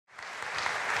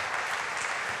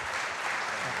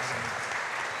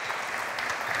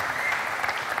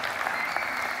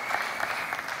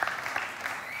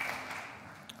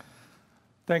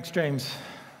Thanks, James,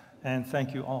 and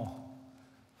thank you all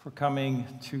for coming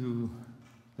to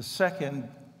the second,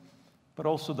 but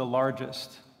also the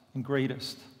largest and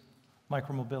greatest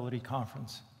micromobility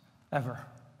conference ever.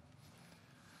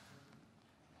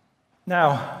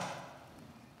 Now,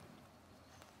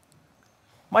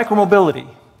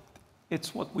 micromobility,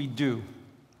 it's what we do.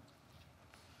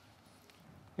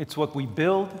 It's what we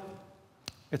build,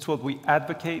 it's what we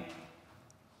advocate,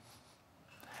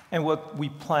 and what we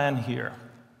plan here.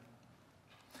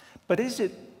 But is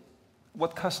it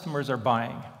what customers are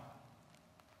buying?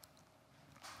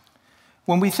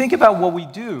 When we think about what we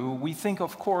do, we think,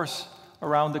 of course,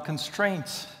 around the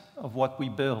constraints of what we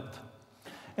build.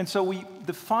 And so we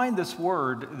define this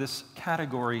word, this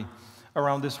category,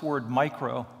 around this word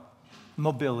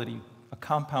micro-mobility, a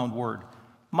compound word.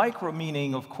 Micro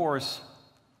meaning, of course,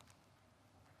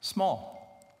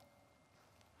 small.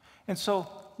 And so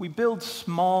we build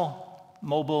small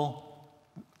mobile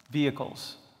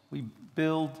vehicles. We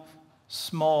build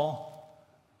small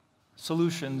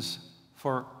solutions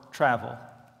for travel.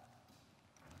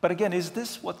 But again, is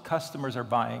this what customers are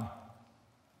buying?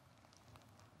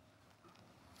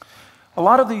 A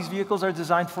lot of these vehicles are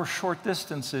designed for short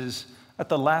distances. At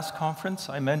the last conference,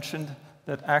 I mentioned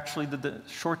that actually the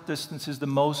short distance is the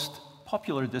most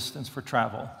popular distance for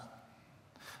travel.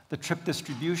 The trip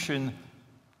distribution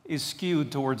is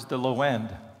skewed towards the low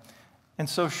end. And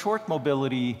so short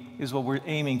mobility is what we're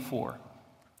aiming for.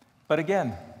 But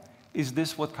again, is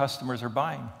this what customers are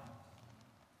buying?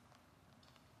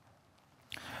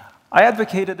 I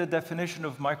advocated a definition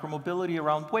of micromobility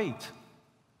around weight,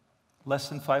 less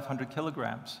than 500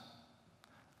 kilograms,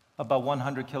 about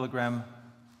 100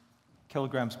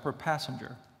 kilograms per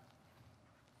passenger.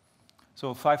 So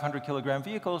a 500-kilogram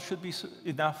vehicle should be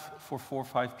enough for 4 or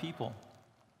 5 people.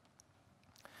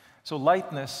 So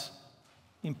lightness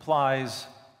implies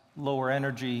lower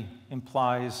energy,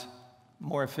 implies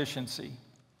more efficiency.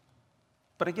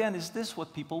 But again, is this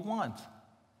what people want?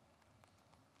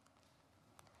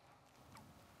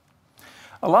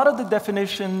 A lot of the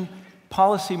definition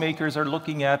policymakers are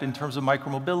looking at in terms of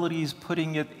micromobility is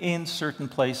putting it in certain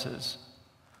places.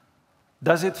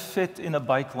 Does it fit in a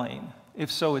bike lane?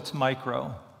 If so, it's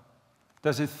micro.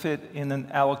 Does it fit in an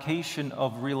allocation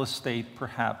of real estate,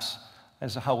 perhaps,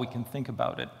 as how we can think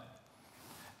about it?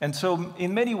 And so,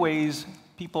 in many ways,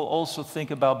 people also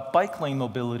think about bike lane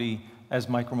mobility as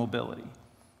micromobility.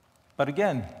 But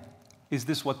again, is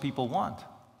this what people want?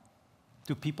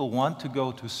 Do people want to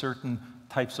go to certain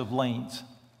types of lanes?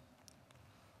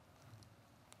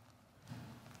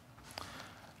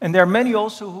 And there are many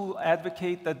also who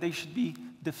advocate that they should be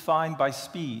defined by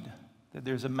speed, that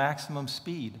there's a maximum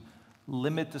speed,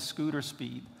 limit the scooter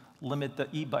speed, limit the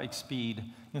e-bike speed.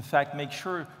 In fact, make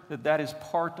sure that that is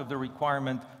part of the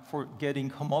requirement for getting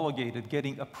homologated,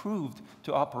 getting approved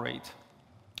to operate.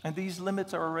 And these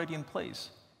limits are already in place.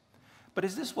 But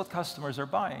is this what customers are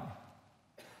buying?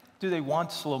 Do they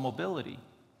want slow mobility?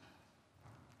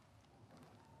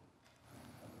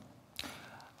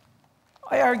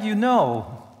 I argue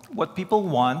no. What people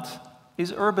want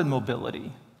is urban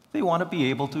mobility. They want to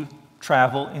be able to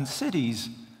travel in cities.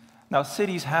 Now,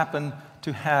 cities happen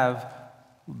to have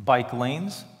bike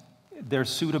lanes. They're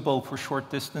suitable for short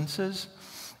distances.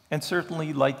 And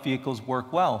certainly, light vehicles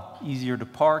work well, easier to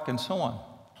park, and so on.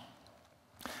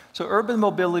 So urban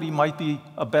mobility might be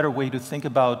a better way to think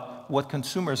about what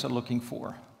consumers are looking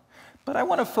for. But I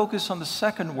want to focus on the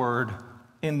second word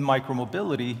in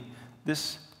micromobility,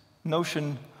 this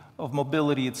notion of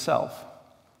mobility itself.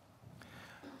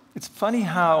 It's funny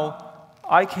how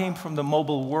I came from the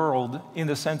mobile world in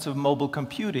the sense of mobile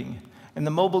computing. And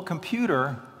the mobile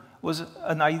computer was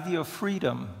an idea of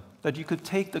freedom, that you could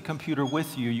take the computer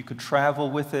with you, you could travel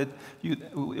with it,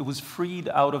 it was freed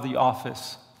out of the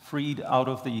office, freed out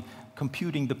of the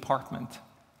computing department.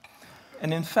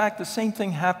 And in fact, the same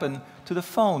thing happened to the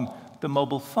phone. The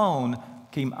mobile phone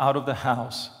came out of the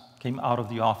house, came out of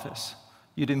the office.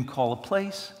 You didn't call a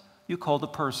place, you called a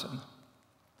person.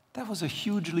 That was a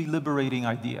hugely liberating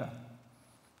idea.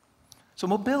 So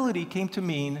mobility came to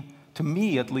mean, to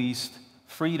me at least,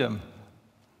 freedom.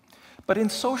 But in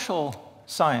social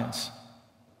science,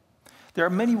 there are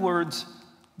many words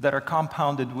that are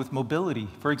compounded with mobility.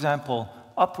 For example,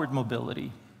 upward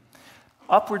mobility.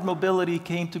 Upward mobility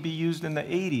came to be used in the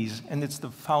 80s, and it's the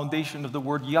foundation of the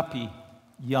word yuppie,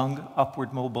 young,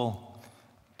 upward mobile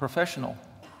professional.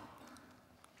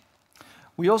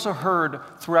 We also heard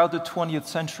throughout the 20th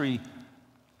century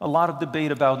a lot of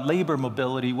debate about labor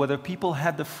mobility, whether people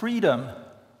had the freedom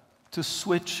to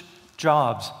switch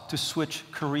jobs, to switch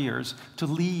careers, to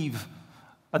leave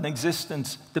an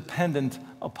existence dependent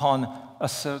upon a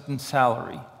certain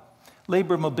salary.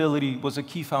 Labor mobility was a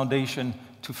key foundation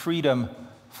to freedom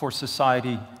for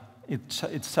society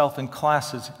itself and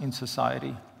classes in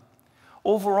society.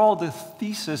 Overall, the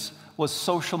thesis was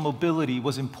social mobility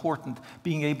was important,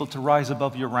 being able to rise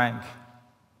above your rank.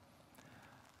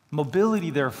 Mobility,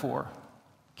 therefore,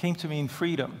 came to mean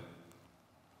freedom.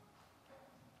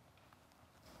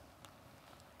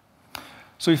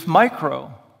 So if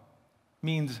micro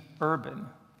means urban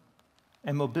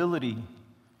and mobility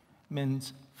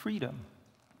means freedom,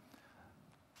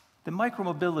 then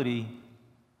micromobility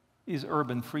is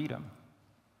urban freedom.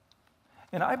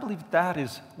 And I believe that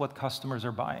is what customers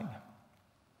are buying.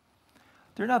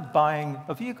 They're not buying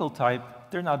a vehicle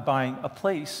type, they're not buying a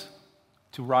place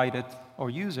to ride it or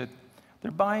use it.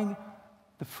 They're buying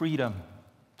the freedom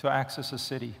to access a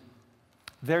city,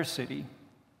 their city.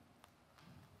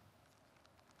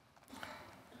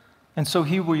 And so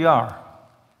here we are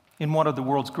in one of the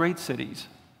world's great cities,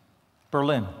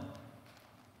 Berlin.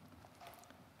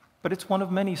 But it's one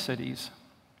of many cities.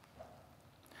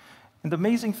 And the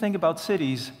amazing thing about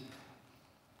cities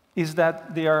is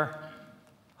that they are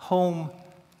home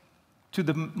to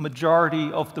the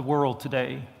majority of the world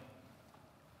today.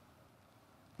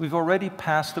 We've already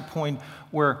passed the point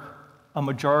where a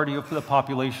majority of the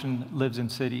population lives in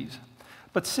cities.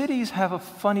 But cities have a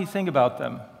funny thing about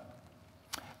them.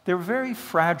 They're very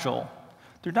fragile.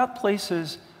 They're not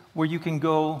places where you can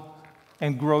go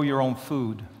and grow your own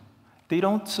food. They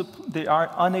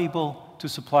are unable to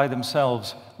supply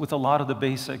themselves with a lot of the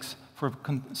basics for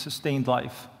sustained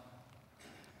life.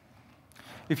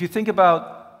 If you think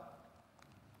about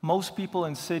most people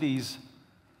in cities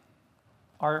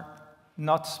are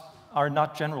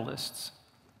not generalists.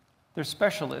 They're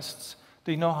specialists.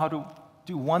 They know how to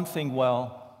do one thing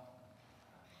well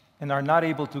and are not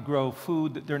able to grow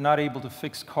food. They're not able to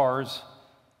fix cars.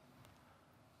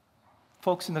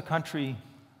 Folks in the country,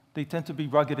 they tend to be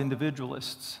rugged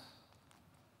individualists.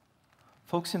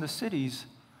 Folks in the cities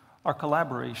are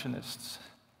collaborationists.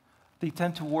 They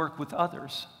tend to work with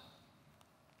others.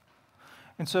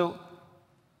 And so,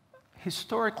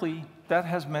 historically, that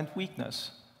has meant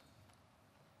weakness.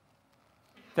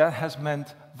 That has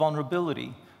meant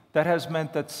vulnerability. That has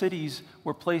meant that cities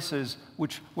were places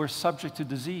which were subject to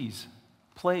disease,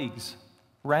 plagues,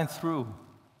 ran through.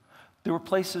 There were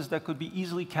places that could be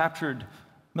easily captured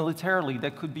militarily,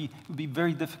 that would be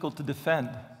very difficult to defend.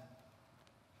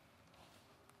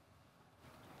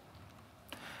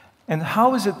 And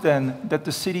how is it then that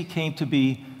the city came to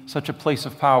be such a place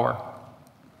of power?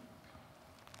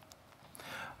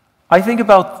 I think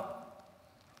about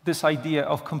this idea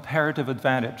of comparative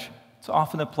advantage. It's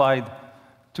often applied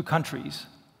to countries,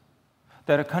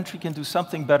 that a country can do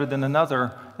something better than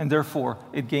another, and therefore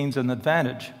it gains an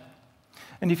advantage.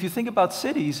 And if you think about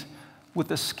cities, with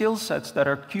the skill sets that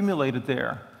are accumulated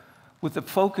there, with the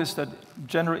focus that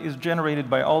is generated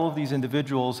by all of these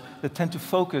individuals that tend to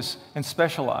focus and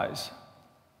specialize,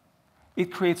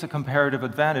 it creates a comparative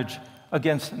advantage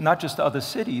against not just other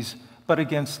cities, but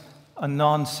against a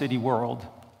non-city world.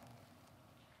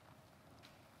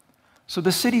 So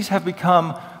the cities have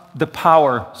become the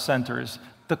power centers,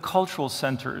 the cultural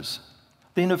centers,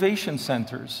 the innovation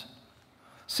centers.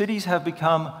 Cities have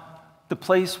become the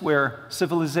place where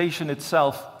civilization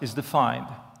itself is defined,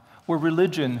 where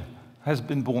religion has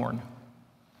been born.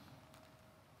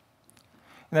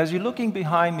 And as you're looking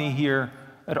behind me here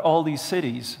at all these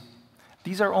cities,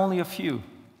 these are only a few.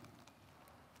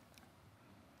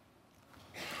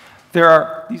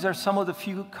 These are some of the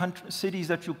few cities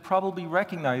that you'll probably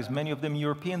recognize, many of them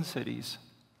European cities.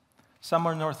 Some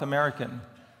are North American.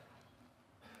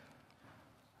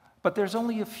 But there's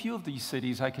only a few of these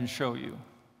cities I can show you.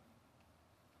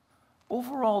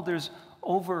 Overall, there's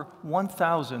over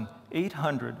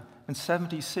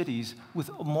 1,870 cities with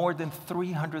more than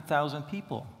 300,000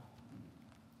 people.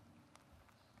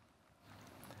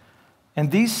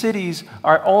 And these cities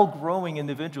are all growing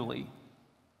individually.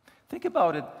 Think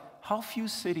about it. How few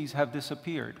cities have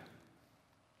disappeared?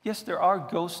 Yes, there are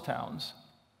ghost towns,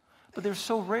 but they're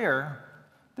so rare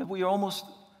that we almost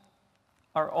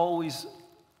are always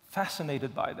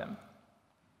fascinated by them.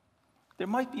 There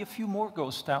might be a few more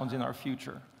ghost towns in our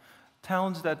future,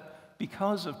 towns that,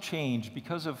 because of change,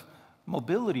 because of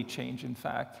mobility change, in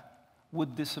fact,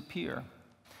 would disappear.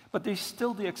 But they're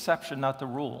still the exception, not the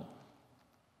rule.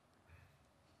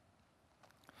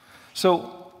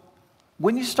 So,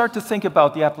 when you start to think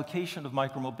about the application of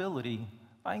micromobility,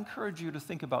 I encourage you to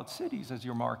think about cities as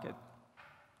your market.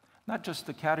 Not just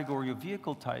the category of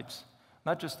vehicle types,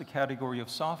 not just the category of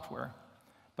software,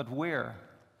 but where.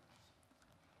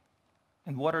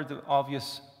 And what are the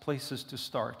obvious places to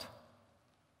start?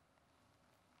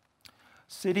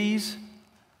 Cities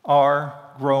are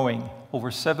growing.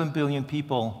 Over 7 billion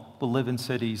people will live in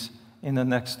cities in the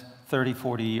next 30,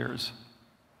 40 years.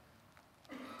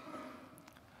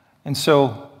 And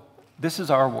so this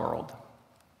is our world.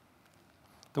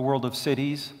 The world of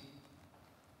cities,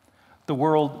 the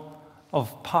world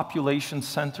of population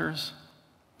centers,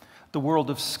 the world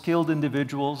of skilled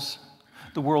individuals,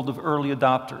 the world of early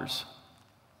adopters.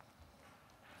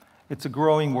 It's a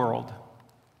growing world.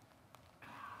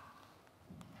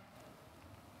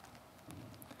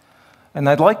 And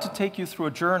I'd like to take you through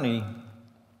a journey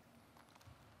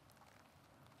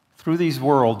through these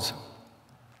worlds.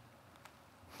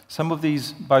 Some of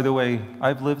these, by the way,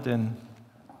 I've lived in.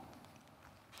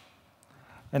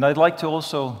 And I'd like to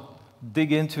also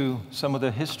dig into some of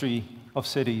the history of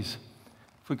cities.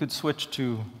 If we could switch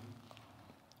to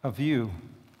a view.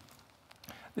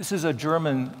 This is a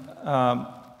German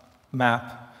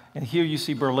map, and here you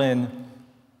see Berlin.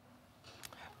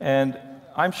 And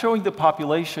I'm showing the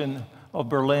population of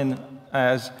Berlin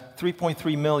as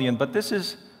 3.3 million, but this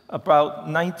is about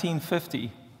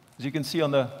 1950, as you can see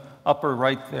on the upper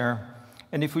right there.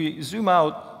 And if we zoom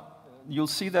out, you'll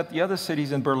see that the other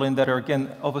cities in Berlin that are,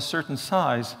 again, of a certain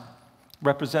size,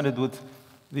 represented with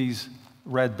these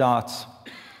red dots.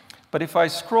 But if I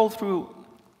scroll through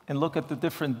and look at the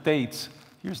different dates,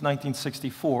 here's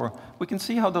 1964, we can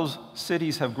see how those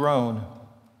cities have grown.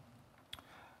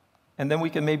 And then we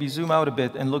can maybe zoom out a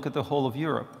bit and look at the whole of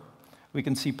Europe. We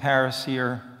can see Paris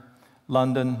here,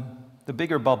 London, the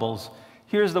bigger bubbles.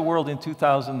 Here's the world in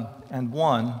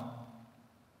 2001,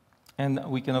 and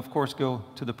we can, of course, go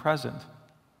to the present.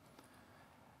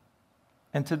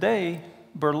 And today,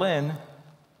 Berlin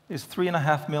is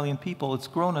 3.5 million people. It's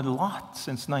grown a lot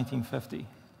since 1950.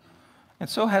 And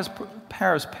so has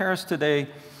Paris. Paris today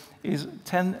is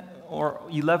 10 or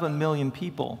 11 million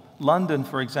people. London,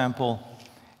 for example,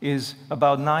 is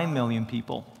about 9 million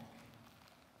people.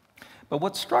 But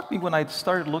what struck me when I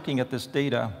started looking at this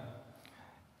data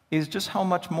is just how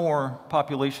much more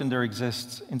population there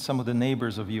exists in some of the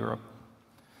neighbors of Europe.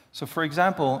 So, for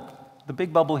example, the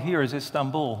big bubble here is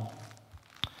Istanbul,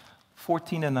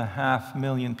 14.5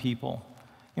 million people.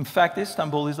 In fact,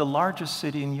 Istanbul is the largest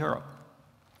city in Europe.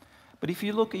 But if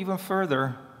you look even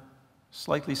further,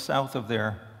 slightly south of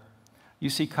there, you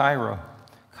see Cairo.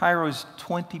 Cairo is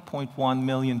 20.1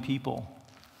 million people.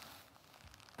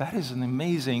 That is an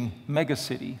amazing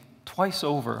megacity, twice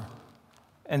over,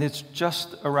 and it's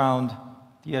just around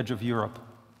the edge of Europe.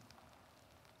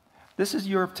 This is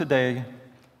Europe today,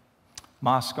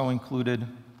 Moscow included.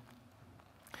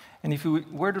 And if you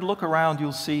were to look around,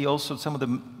 you'll see also some of the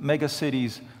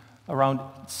megacities around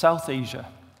South Asia.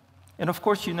 And of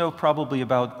course, you know probably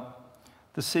about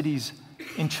the cities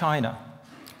in China,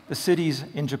 the cities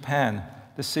in Japan,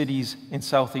 the cities in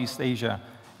Southeast Asia.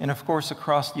 And of course,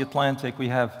 across the Atlantic, we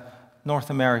have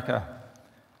North America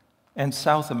and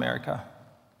South America.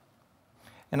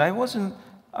 And I wasn't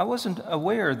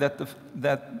aware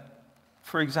that,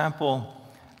 for example,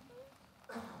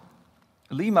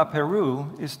 Lima,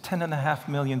 Peru is 10.5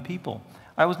 million people.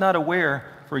 I was not aware,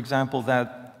 for example,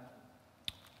 that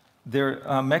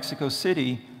Mexico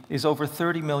City is over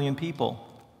 30 million people,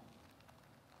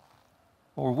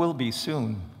 or will be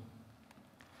soon.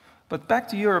 But back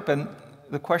to Europe and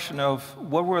the question of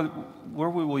where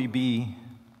will we be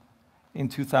in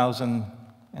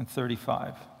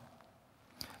 2035?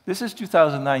 This is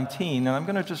 2019, and I'm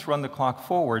going to just run the clock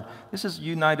forward. This is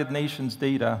United Nations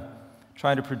data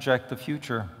trying to project the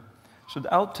future. So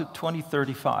out to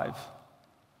 2035.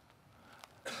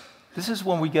 This is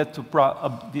when we get to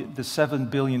the 7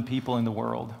 billion people in the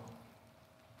world.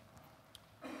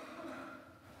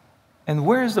 And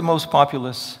where is the most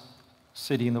populous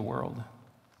city in the world?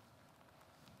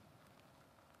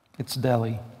 It's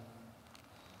Delhi.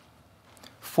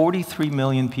 43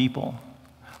 million people.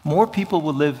 More people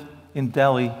will live in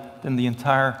Delhi than the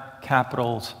entire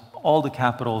capitals, all the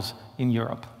capitals in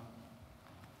Europe.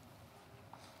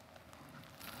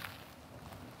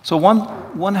 So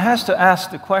one has to ask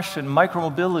the question,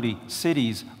 micromobility,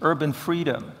 cities, urban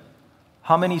freedom.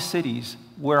 How many cities?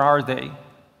 Where are they?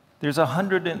 There's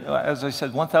as I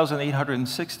said,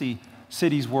 1,860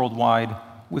 cities worldwide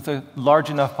with a large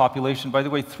enough population. By the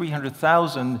way,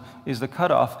 300,000 is the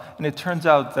cutoff, and it turns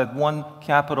out that one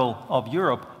capital of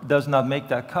Europe does not make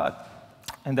that cut,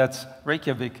 and that's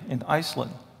Reykjavik in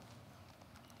Iceland.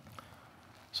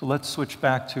 So let's switch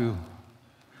back to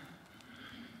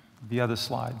the other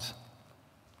slides.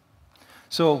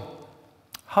 So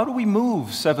how do we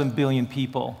move 7 billion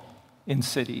people in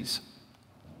cities?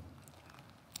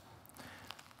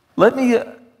 Let me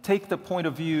take the point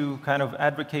of view kind of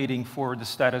advocating for the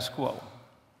status quo.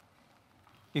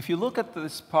 If you look at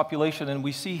this population, and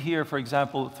we see here, for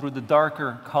example, through the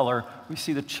darker color, we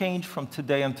see the change from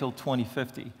today until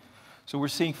 2050. So we're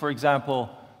seeing, for example,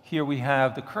 here we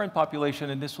have the current population,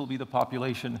 and this will be the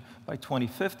population by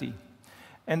 2050.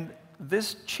 And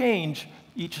this change,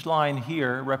 each line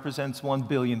here, represents 1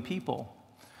 billion people.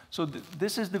 So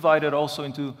this is divided also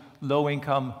into low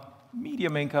income,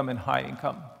 medium income, and high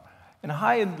income. And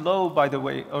high and low, by the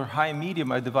way, or high and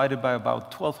medium are divided by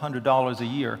about $1,200 a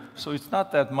year. So it's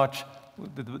not that much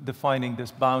defining this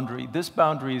boundary. This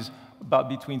boundary is about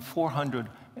between $400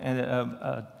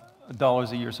 and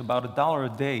dollars a year, so about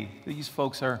 $1 a day. These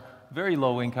folks are very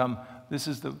low income. This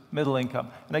is the middle income.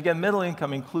 And again, middle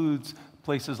income includes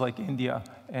places like India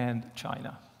and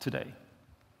China today.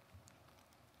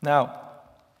 Now,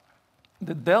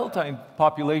 the delta in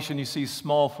population you see is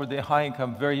small for the high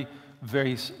income, very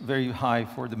high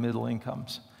for the middle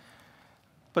incomes.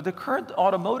 But the current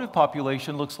automotive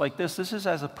population looks like this. This is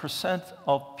as a percent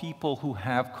of people who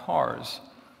have cars.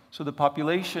 So the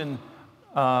population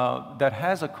that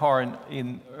has a car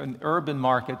in urban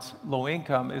markets, low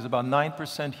income, is about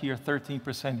 9% here,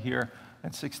 13% here,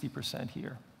 and 60%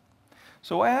 here.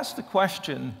 So I asked the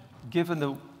question, given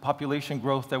the population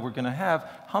growth that we're going to have,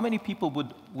 how many people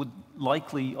would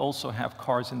likely also have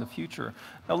cars in the future?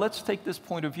 Now let's take this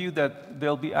point of view that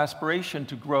there'll be aspiration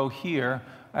to grow here,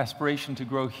 aspiration to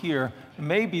grow here,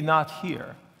 maybe not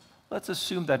here. Let's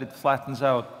assume that it flattens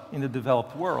out in the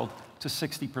developed world to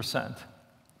 60%.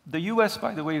 The US,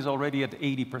 by the way, is already at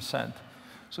 80%.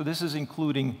 So this is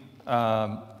including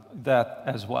that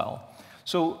as well.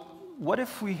 So what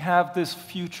if we have this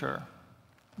future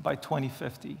by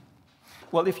 2050?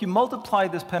 Well, if you multiply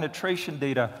this penetration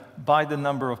data by the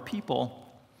number of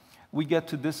people, we get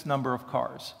to this number of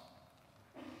cars.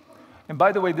 And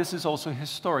by the way, this is also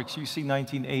historic. So you see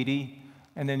 1980,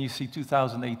 and then you see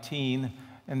 2018,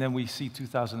 and then we see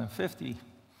 2050.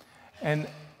 And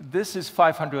this is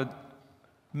 500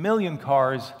 million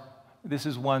cars. This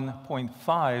is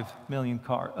 1.5 billion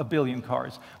cars.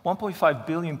 1.5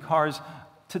 billion cars.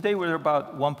 Today we're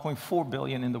about 1.4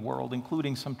 billion in the world,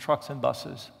 including some trucks and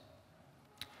buses.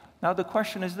 Now the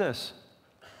question is this.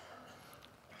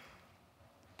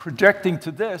 Projecting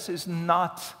to this is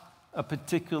not a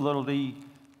particularly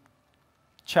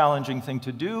challenging thing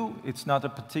to do. It's not a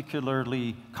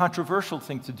particularly controversial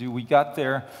thing to do. We got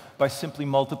there by simply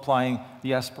multiplying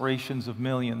the aspirations of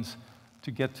millions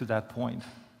to get to that point.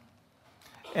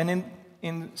 And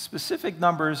in specific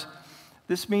numbers,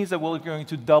 this means that we're going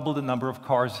to double the number of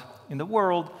cars in the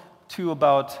world to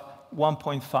about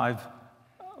 1.5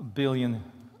 billion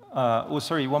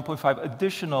 1.5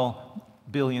 additional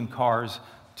billion cars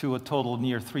to a total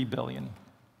near 3 billion.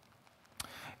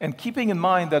 And keeping in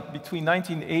mind that between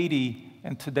 1980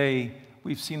 and today,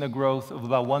 we've seen a growth of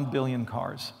about 1 billion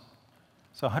cars.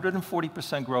 So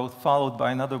 140% growth followed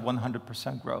by another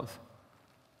 100% growth.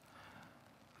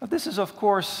 Now, this is, of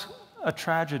course, a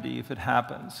tragedy if it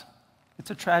happens. It's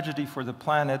a tragedy for the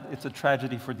planet, it's a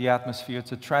tragedy for the atmosphere,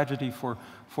 it's a tragedy for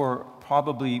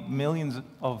probably millions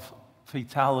of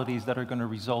fatalities that are going to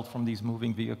result from these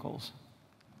moving vehicles.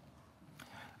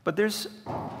 But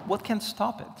what can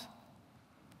stop it?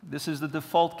 This is the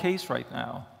default case right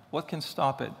now. What can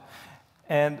stop it?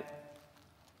 And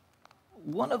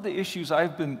one of the issues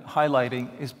I've been highlighting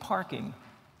is parking.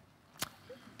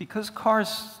 Because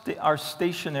cars are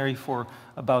stationary for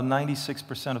about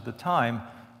 96% of the time,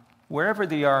 wherever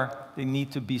they are, they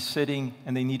need to be sitting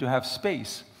and they need to have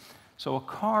space. So a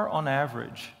car on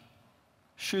average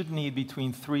should need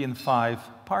between 3 and 5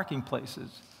 parking places.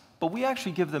 But we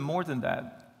actually give them more than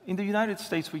that. In the United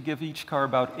States, we give each car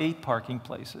about 8 parking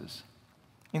places.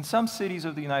 In some cities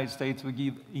of the United States, we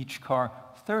give each car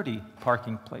 30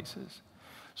 parking places.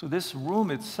 So this room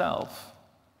itself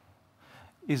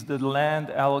is the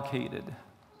land allocated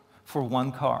for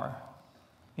one car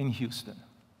in Houston.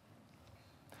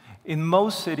 In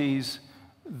most cities,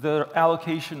 the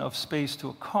allocation of space to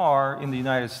a car in the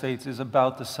United States is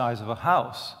about the size of a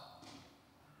house.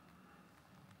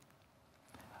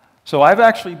 So I've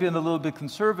actually been a little bit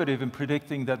conservative in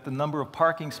predicting that the number of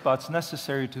parking spots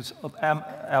necessary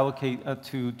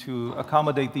to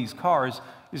accommodate these cars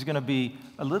is going to be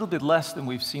a little bit less than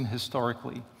we've seen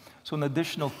historically. So an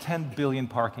additional 10 billion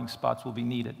parking spots will be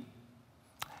needed.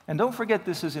 And don't forget,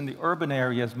 this is in the urban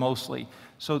areas mostly.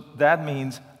 So that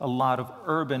means a lot of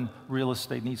urban real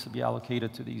estate needs to be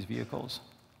allocated to these vehicles.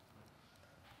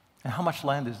 And how much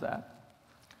land is that?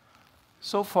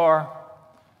 So far,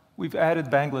 we've added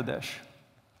Bangladesh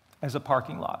as a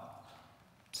parking lot.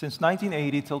 Since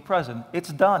 1980 till present, it's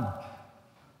done.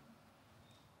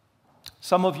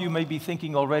 Some of you may be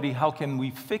thinking already, how can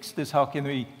we fix this? How can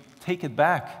we take it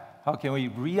back? How can we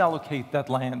reallocate that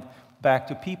land back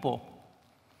to people,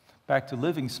 back to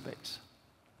living space?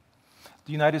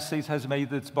 The United States has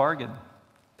made its bargain.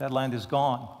 That land is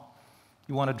gone.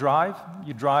 You want to drive?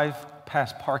 You drive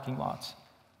past parking lots.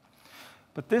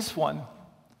 But this one,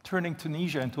 turning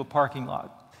Tunisia into a parking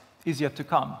lot, is yet to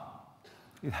come.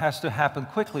 It has to happen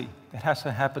quickly. It has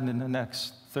to happen in the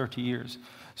next 30 years.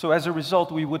 So as a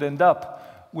result, we would end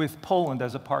up with Poland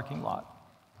as a parking lot.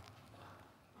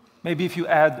 Maybe if you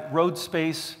add road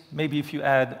space, maybe if you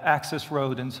add access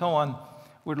road and so on,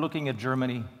 we're looking at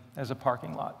Germany as a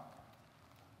parking lot.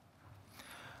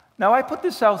 Now, I put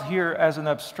this out here as an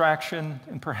abstraction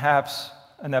and perhaps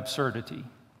an absurdity.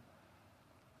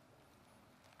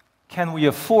 Can we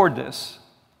afford this?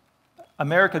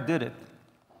 America did it.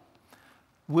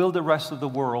 Will the rest of the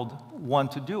world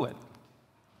want to do it?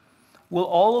 Will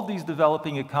all of these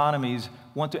developing economies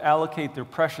want to allocate their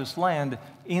precious land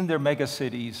in their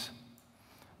megacities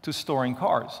to storing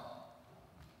cars?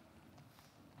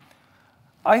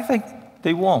 I think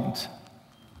they won't.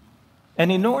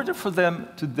 And in order for them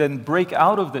to then break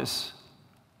out of this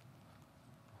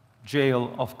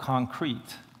jail of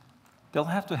concrete, they'll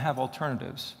have to have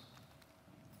alternatives.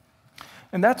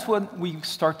 And that's when we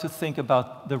start to think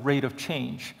about the rate of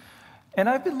change. And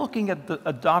I've been looking at the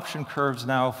adoption curves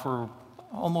now for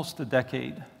almost a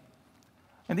decade.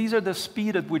 And these are the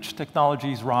speed at which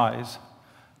technologies rise,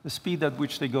 the speed at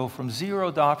which they go from zero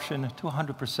adoption to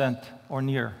 100% or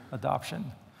near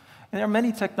adoption. And there are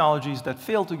many technologies that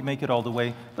fail to make it all the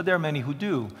way, but there are many who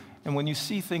do. And when you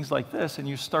see things like this, and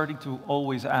you're starting to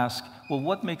always ask, well,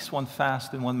 what makes one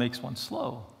fast and what makes one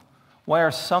slow? Why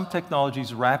are some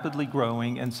technologies rapidly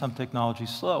growing and some technologies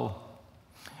slow?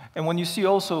 And when you see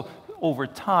also over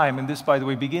time, and this, by the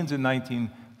way, begins in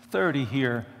 1930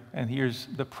 here, and here's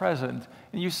the present,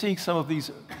 and you're seeing some of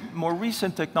these more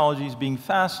recent technologies being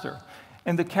faster.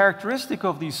 And the characteristic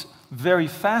of these very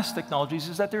fast technologies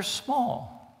is that they're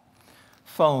small.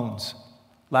 Phones,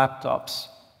 laptops,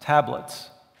 tablets.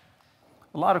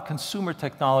 A lot of consumer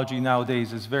technology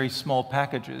nowadays is very small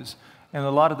packages, and a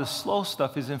lot of the slow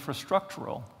stuff is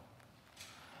infrastructural.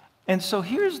 And so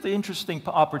here's the interesting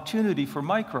opportunity for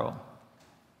micro.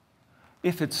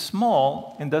 If it's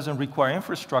small and doesn't require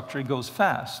infrastructure, it goes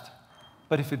fast.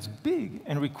 But if it's big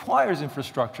and requires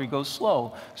infrastructure, it goes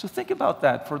slow. So think about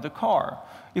that for the car.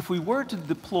 If we were to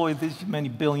deploy this many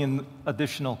billion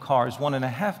additional cars,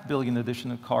 1.5 billion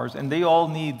additional cars, and they all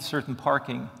need certain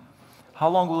parking, how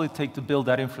long will it take to build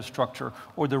that infrastructure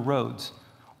or the roads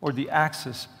or the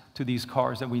access to these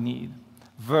cars that we need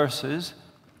versus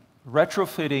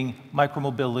retrofitting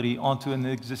micromobility onto an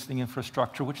existing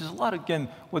infrastructure, which is a lot, again,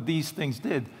 what these things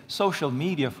did. Social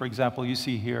media, for example, you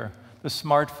see here, the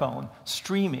smartphone,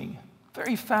 streaming,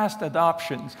 very fast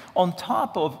adoptions on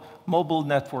top of mobile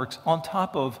networks, on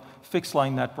top of fixed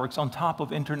line networks, on top of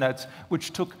internets,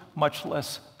 which took much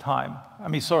less time.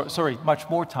 Much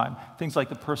more time. Things like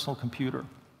the personal computer.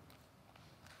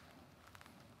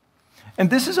 And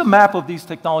this is a map of these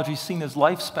technologies seen as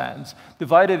lifespans,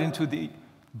 divided into the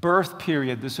birth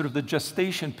period, the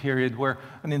gestation period where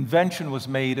an invention was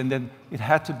made and then it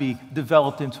had to be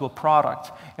developed into a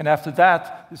product. And after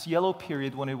that, this yellow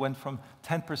period when it went from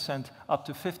 10% up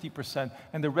to 50%,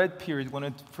 and the red period when it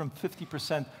went from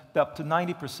 50% up to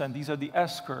 90%. These are the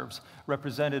S-curves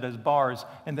represented as bars.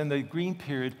 And then the green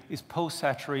period is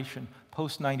post-saturation,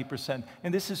 post-90%.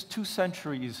 And this is 2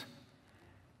 centuries.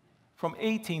 From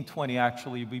 1820,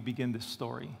 actually, we begin this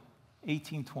story.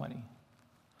 1820.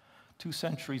 2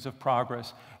 centuries of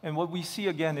progress. And what we see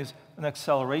again is an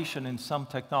acceleration in some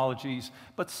technologies,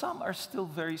 but some are still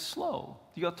very slow.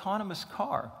 The autonomous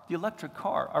car, the electric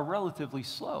car are relatively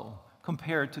slow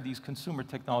compared to these consumer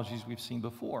technologies we've seen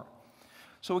before.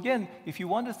 So again, if you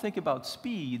want to think about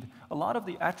speed, a lot of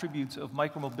the attributes of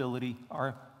micromobility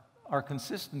are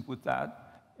consistent with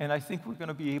that. And I think we're going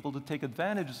to be able to take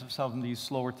advantage of some of these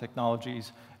slower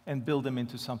technologies and build them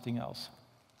into something else.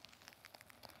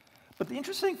 But the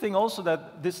interesting thing also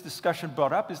that this discussion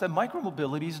brought up is that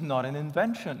micromobility is not an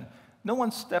invention. No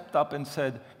one stepped up and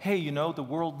said, hey, the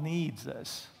world needs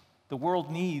this. The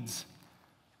world needs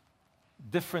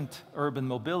different urban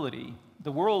mobility.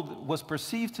 The world was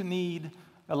perceived to need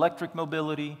electric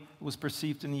mobility. It was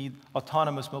perceived to need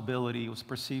autonomous mobility. It was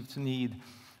perceived to need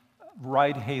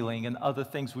ride-hailing and other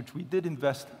things which we did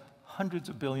invest hundreds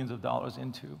of billions of dollars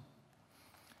into.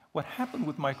 What happened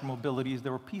with micromobility is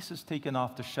there were pieces taken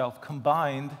off the shelf,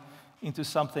 combined into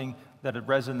something that had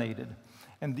resonated.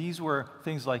 And these were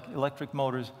things like electric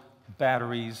motors,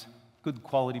 batteries, good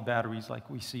quality batteries like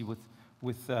we see with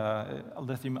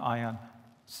lithium-ion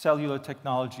cellular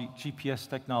technology, GPS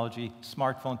technology,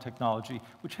 smartphone technology,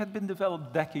 which had been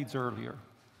developed decades earlier.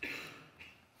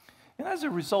 And as a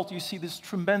result, you see this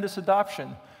tremendous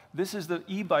adoption. This is the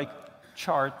e-bike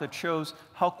chart that shows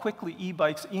how quickly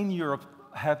e-bikes in Europe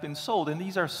have been sold, and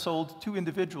these are sold to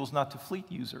individuals, not to fleet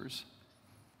users.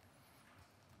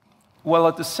 While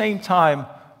at the same time,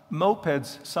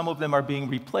 mopeds, some of them are being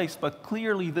replaced, but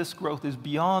clearly this growth is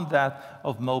beyond that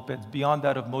of mopeds, beyond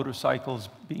that of motorcycles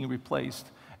being replaced.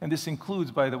 And this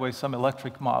includes, by the way, some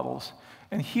electric models.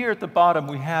 And here at the bottom,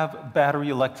 we have battery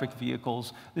electric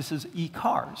vehicles. This is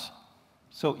e-cars.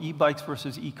 So e-bikes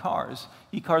versus e-cars.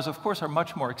 E-cars, of course, are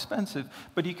much more expensive,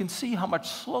 but you can see how much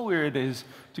slower it is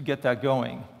to get that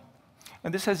going.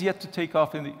 And this has yet to take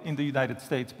off in the United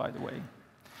States, by the way.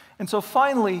 And so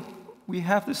finally, we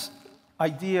have this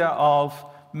idea of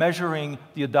measuring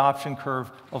the adoption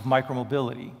curve of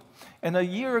micromobility. And a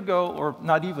year ago, or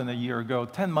not even a year ago,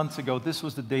 10 months ago, this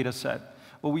was the data set.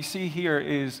 What we see here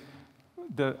is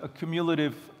a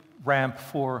cumulative ramp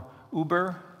for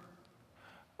Uber.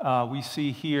 We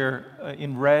see here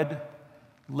in red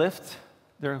Lyft,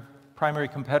 their primary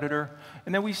competitor.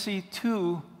 And then we see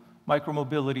two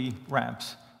micromobility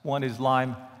ramps. One is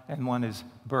Lime and one is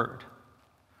Bird.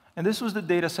 And this was the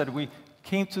data set. We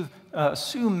came to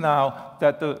assume now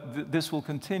that this will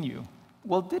continue.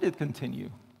 Well, did it continue?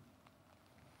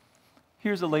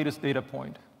 Here's the latest data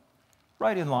point,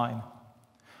 right in line.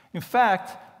 In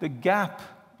fact, the gap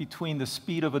between the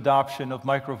speed of adoption of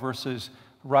micro versus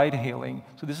ride-hailing,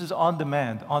 so this is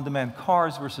on-demand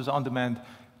cars versus on-demand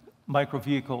micro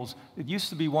vehicles. It used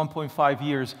to be 1.5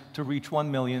 years to reach 1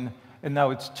 million, and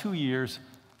now it's 2 years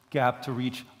gap to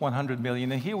reach 100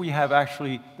 million. And here we have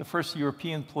actually the first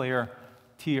European player,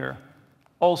 Tier,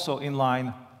 also in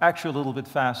line, actually a little bit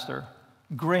faster.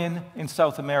 Grin in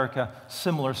South America,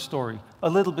 similar story. A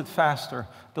little bit faster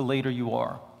the later you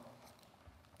are.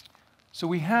 So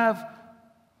we have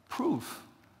proof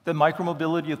that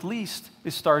micromobility at least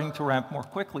is starting to ramp more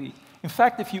quickly. In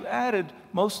fact, if you added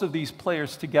most of these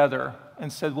players together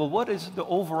and said, well, what is the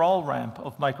overall ramp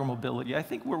of micromobility? I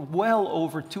think we're well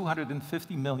over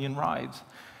 250 million rides.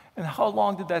 And how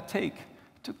long did that take?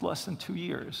 It took less than 2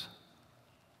 years.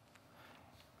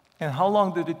 And how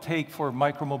long did it take for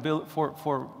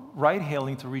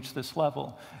ride-hailing to reach this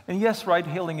level? And yes,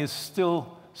 ride-hailing is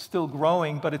still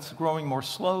growing, but it's growing more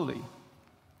slowly.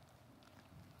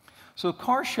 So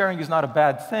car sharing is not a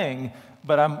bad thing,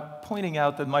 but I'm pointing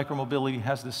out that micromobility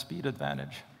has this speed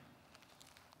advantage.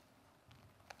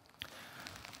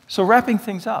 So wrapping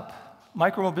things up,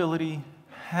 micromobility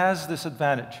has this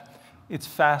advantage. It's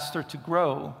faster to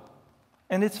grow.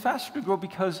 And it's faster to grow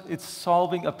because it's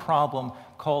solving a problem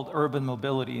called urban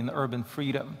mobility and urban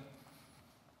freedom.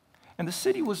 And the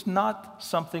city was not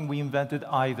something we invented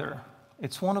either.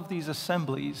 It's one of these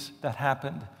assemblies that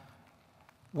happened.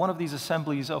 One of these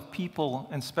assemblies of people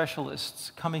and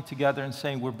specialists coming together and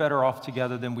saying we're better off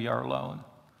together than we are alone.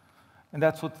 And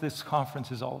that's what this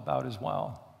conference is all about as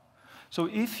well. So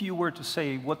if you were to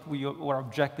say what our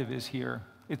objective is here,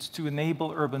 it's to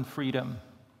enable urban freedom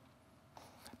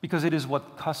because it is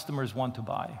what customers want to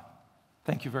buy.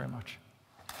 Thank you very much.